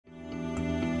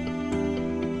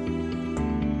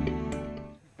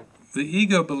the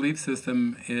ego belief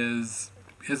system is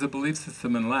a belief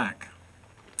system in lack.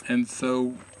 And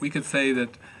so we could say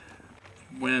that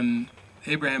when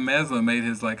Abraham Maslow made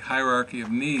his hierarchy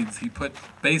of needs, he put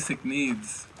basic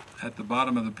needs at the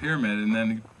bottom of the pyramid, and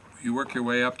then you work your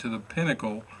way up to the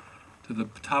pinnacle, to the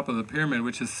top of the pyramid,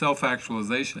 which is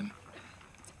self-actualization,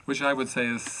 which I would say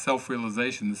is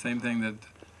self-realization, the same thing that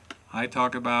I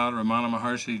talk about, Ramana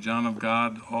Maharshi, John of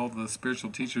God, all the spiritual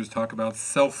teachers talk about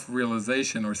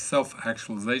self-realization or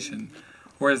self-actualization,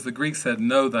 or as the Greeks said,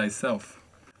 know thyself.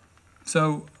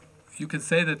 So you could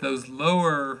say that those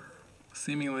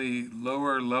seemingly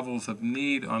lower levels of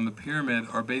need on the pyramid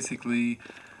are basically,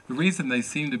 the reason they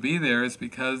seem to be there is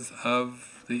because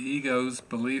of the ego's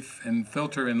belief and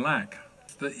filter in lack.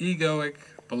 The egoic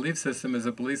belief system is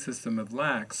a belief system of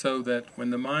lack, so that when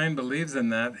the mind believes in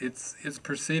that, it's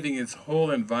perceiving its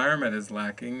whole environment as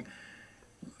lacking.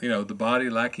 The body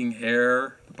lacking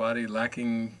air, the body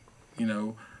lacking,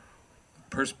 to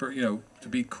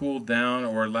be cooled down,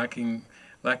 or lacking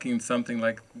something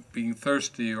like being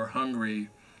thirsty or hungry,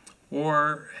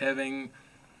 or having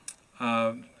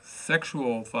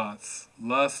sexual thoughts,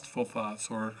 lustful thoughts,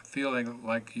 or feeling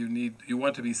like you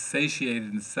want to be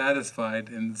satiated and satisfied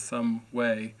in some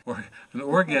way, or an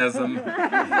orgasm.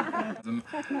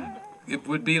 It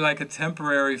would be like a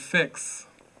temporary fix,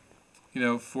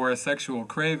 for a sexual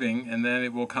craving, and then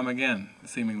it will come again,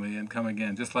 seemingly, and come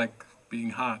again, just like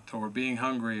being hot, or being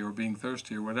hungry, or being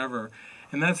thirsty, or whatever.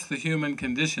 And that's the human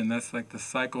condition. That's like the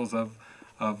cycles of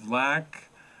lack,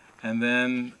 and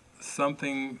then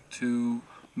something to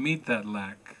meet that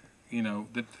lack,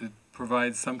 that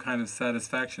provides some kind of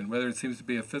satisfaction, whether it seems to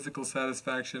be a physical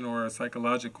satisfaction or a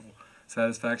psychological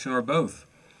satisfaction, or both.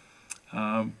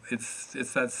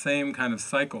 It's that same kind of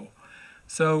cycle.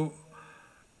 So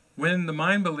when the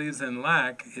mind believes in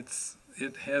lack,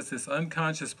 it has this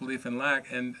unconscious belief in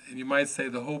lack, and you might say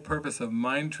the whole purpose of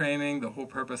mind training, the whole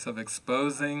purpose of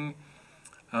exposing,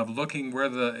 of looking where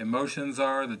the emotions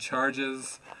are, the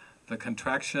charges, the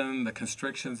contraction, the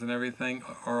constrictions and everything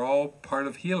are all part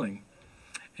of healing.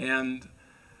 And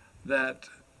that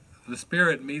the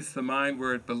spirit meets the mind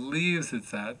where it believes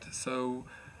it's at. So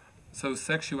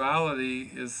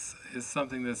sexuality is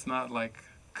something that's not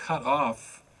cut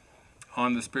off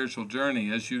on the spiritual journey.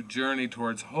 As you journey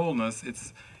towards wholeness,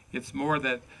 it's more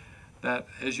that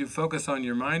as you focus on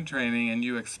your mind training and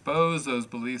you expose those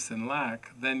beliefs in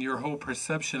lack, then your whole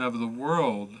perception of the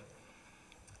world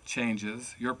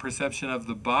changes, your perception of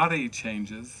the body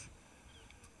changes,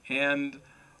 and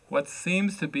what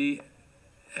seems to be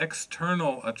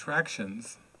external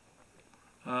attractions,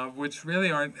 which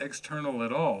really aren't external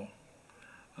at all,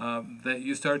 that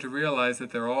you start to realize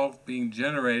that they're all being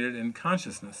generated in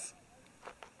consciousness.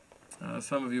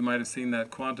 Some of you might have seen that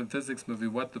quantum physics movie,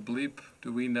 What the Bleep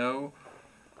Do We Know?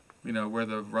 Where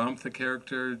the Ramtha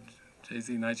character,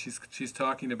 J.Z. Knight, she's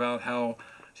talking about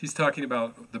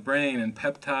the brain and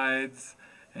peptides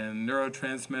and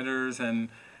neurotransmitters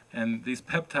and these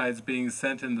peptides being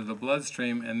sent into the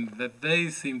bloodstream, and that they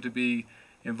seem to be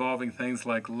involving things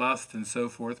like lust and so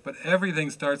forth, but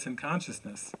everything starts in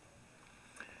consciousness.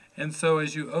 And so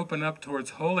as you open up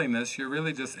towards holiness, you're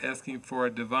really just asking for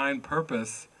a divine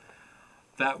purpose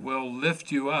that will lift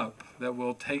you up, that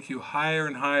will take you higher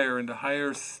and higher into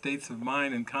higher states of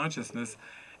mind and consciousness.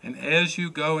 And as you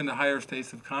go into higher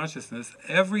states of consciousness,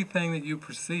 everything that you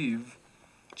perceive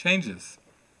changes.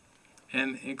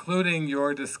 And including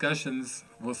your discussions,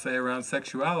 we'll say, around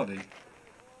sexuality.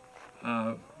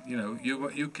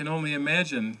 You can only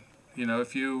imagine,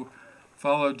 if you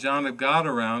followed John of God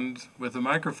around with a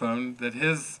microphone, that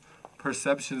his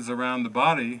perceptions around the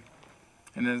body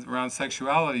and around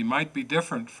sexuality might be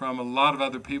different from a lot of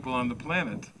other people on the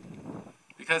planet,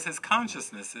 because his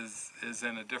consciousness is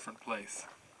in a different place.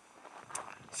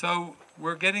 So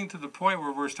we're getting to the point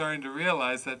where we're starting to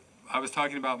realize that I was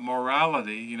talking about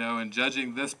morality, and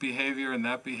judging this behavior and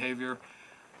that behavior.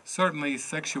 Certainly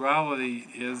sexuality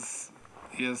is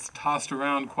tossed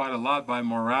around quite a lot by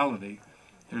morality.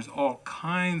 There's all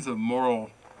kinds of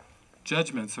moral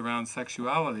judgments around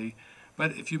sexuality,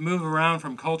 but if you move around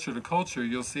from culture to culture,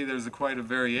 you'll see there's quite a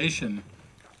variation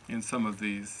in some of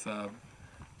these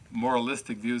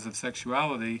moralistic views of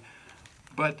sexuality.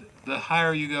 But the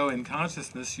higher you go in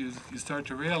consciousness, you start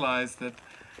to realize that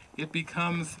it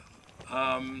becomes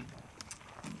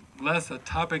less a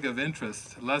topic of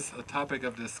interest, less a topic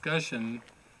of discussion,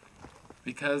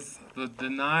 because the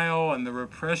denial and the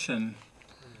repression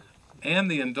and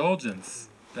the indulgence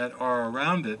that are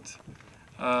around it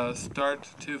start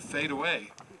to fade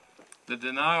away. The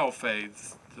denial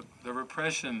fades, the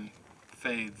repression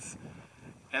fades,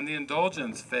 and the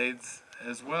indulgence fades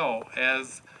as well,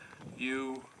 as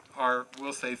you are,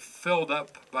 we'll say, filled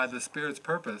up by the Spirit's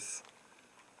purpose,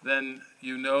 then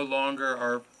you no longer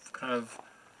are kind of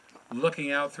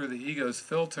looking out through the ego's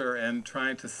filter and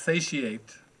trying to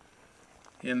satiate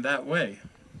in that way.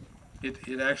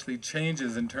 It actually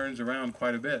changes and turns around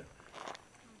quite a bit.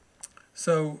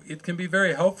 So it can be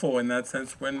very helpful in that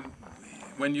sense when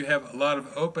you have a lot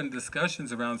of open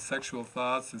discussions around sexual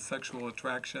thoughts and sexual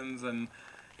attractions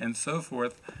and so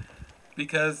forth,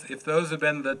 because if those have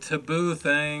been the taboo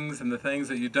things and the things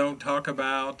that you don't talk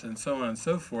about and so on and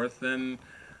so forth, then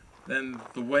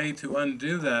the way to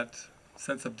undo that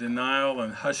sense of denial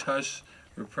and hush-hush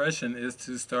repression is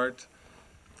to start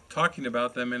talking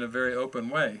about them in a very open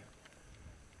way.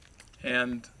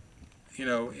 And, you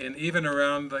know, and even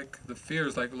around like the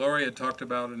fears, like Laurie had talked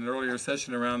about in an earlier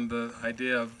session around the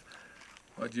idea of,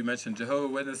 what you mentioned,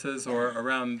 Jehovah's Witnesses, or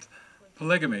around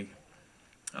polygamy.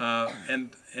 And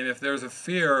if there's a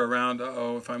fear around,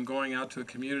 uh-oh, if I'm going out to a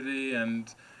community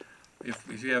and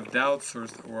if you have doubts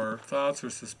or thoughts or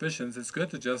suspicions, it's good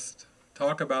to just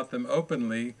talk about them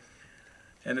openly,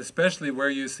 and especially where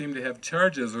you seem to have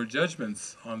charges or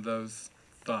judgments on those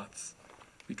thoughts,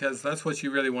 because that's what you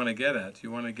really want to get at.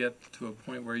 You want to get to a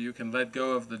point where you can let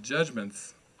go of the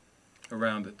judgments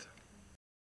around it.